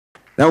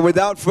Now,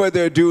 without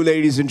further ado,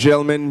 ladies and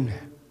gentlemen,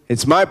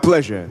 it's my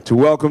pleasure to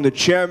welcome the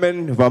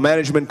chairman of our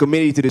management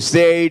committee to the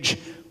stage.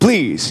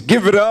 Please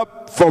give it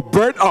up for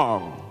Burt.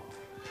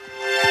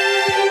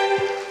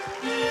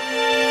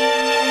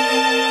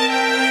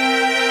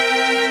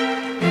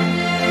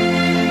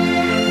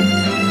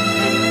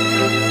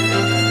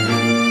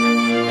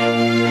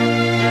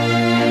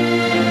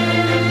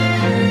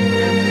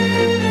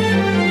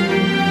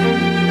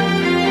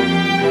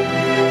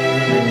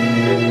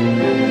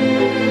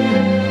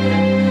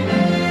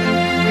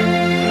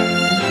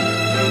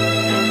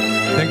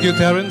 Thank you,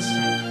 Terence.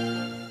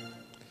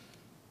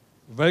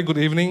 Very good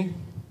evening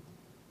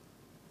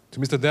to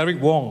Mr.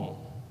 Derek Wong,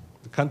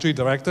 the country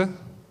director,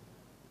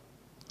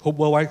 Hope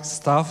Worldwide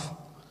staff,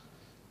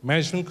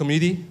 management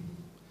committee,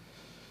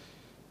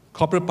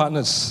 corporate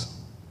partners,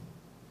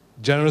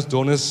 generous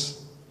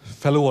donors,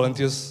 fellow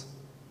volunteers,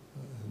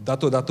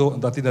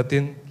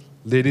 Datin,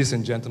 ladies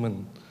and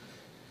gentlemen.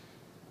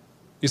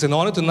 It's an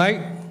honor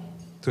tonight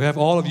to have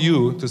all of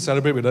you to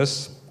celebrate with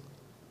us.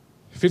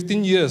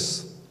 15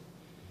 years.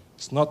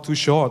 It's not too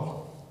short,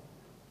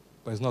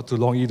 but it's not too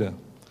long either.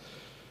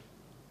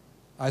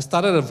 I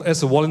started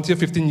as a volunteer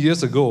 15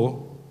 years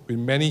ago with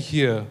many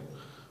here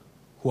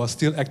who are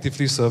still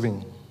actively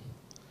serving.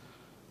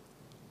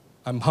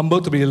 I'm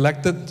humbled to be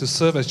elected to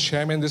serve as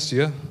chairman this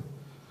year.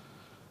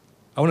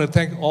 I want to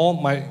thank all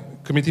my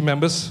committee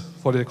members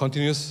for their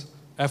continuous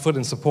effort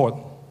and support.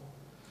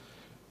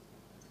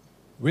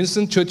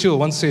 Winston Churchill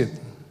once said,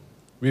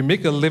 "We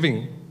make a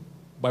living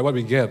by what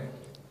we get,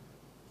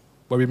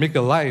 but we make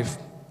a life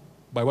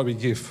by what we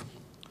give."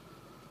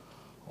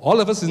 All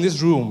of us in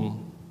this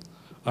room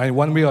are in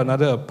one way or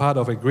another a part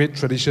of a great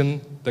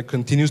tradition that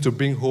continues to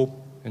bring hope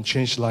and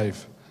change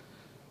life.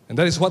 And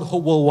that is what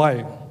Hope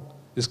Worldwide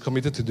is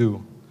committed to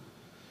do.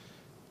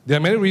 There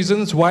are many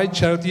reasons why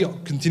charity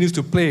continues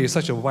to play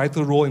such a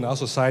vital role in our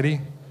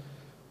society,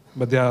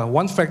 but there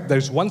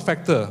is one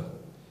factor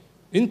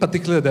in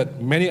particular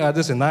that many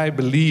others and I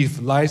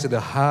believe lies at the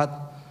heart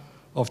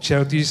of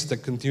charities that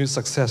continue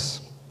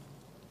success.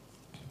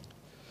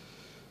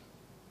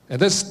 And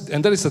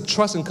that is the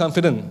trust and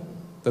confidence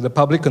that the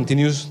public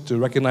continues to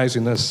recognize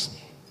in us.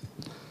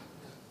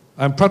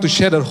 I'm proud to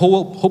share that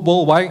Hope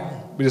Worldwide,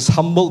 with its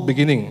humble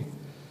beginning,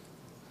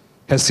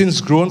 has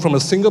since grown from a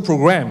single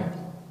program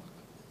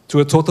to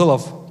a total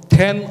of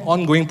 10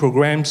 ongoing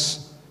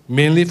programs,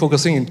 mainly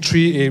focusing in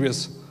 3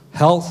 areas: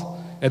 health,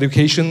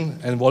 education,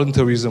 and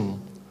volunteerism.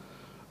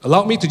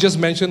 Allow me to just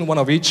mention one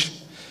of each.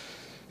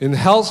 In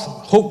health,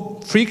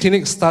 Hope Free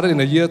Clinic started in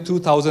the year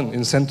 2000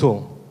 in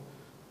Sentul.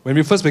 When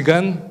we first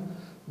began,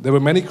 there were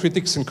many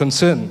critics and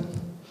concern.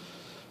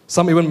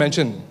 Some even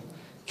mentioned,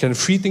 can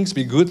free things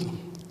be good?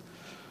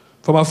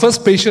 From our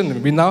first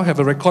patient, we now have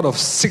a record of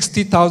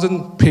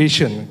 60,000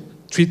 patients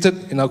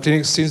treated in our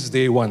clinic since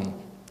day one.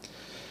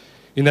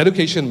 In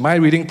education, my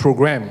reading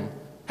program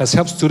has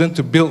helped students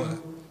to build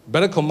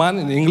better command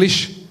in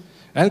English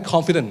and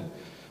confidence.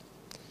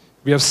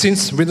 We have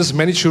since witnessed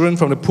many children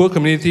from the poor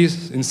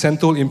communities in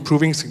Sentul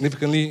improving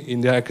significantly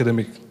in their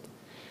academic.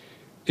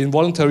 In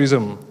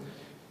volunteerism,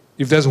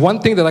 if there's one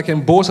thing that I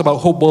can boast about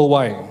Hope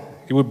Worldwide,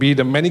 it would be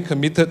the many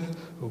committed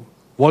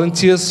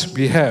volunteers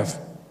we have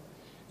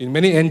in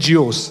many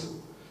NGOs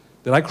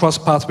that I cross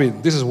paths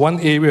with. This is one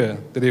area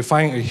that they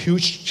find a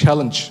huge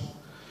challenge.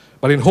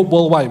 But in Hope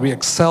Worldwide, we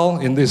excel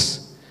in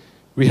this.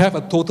 We have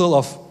a total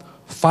of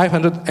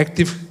 500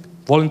 active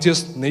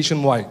volunteers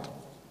nationwide.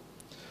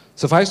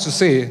 Suffice to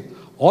say,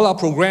 all our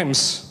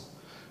programs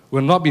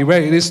will not be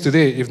where it is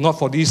today if not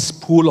for this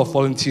pool of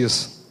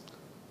volunteers.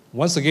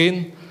 Once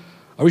again,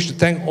 I wish to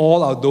thank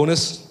all our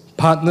donors,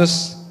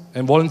 partners,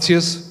 and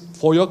volunteers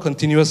for your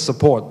continuous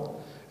support.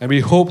 And we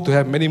hope to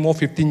have many more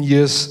 15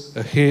 years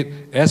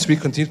ahead as we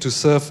continue to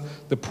serve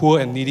the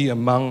poor and needy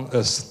among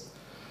us.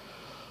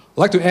 I'd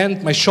like to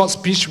end my short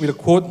speech with a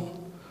quote: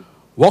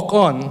 "Walk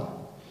on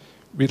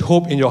with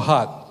hope in your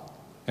heart,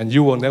 and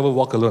you will never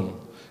walk alone."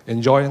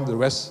 Enjoy the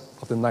rest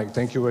of the night.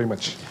 Thank you very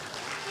much.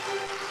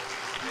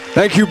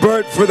 Thank you,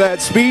 Burt, for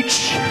that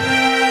speech.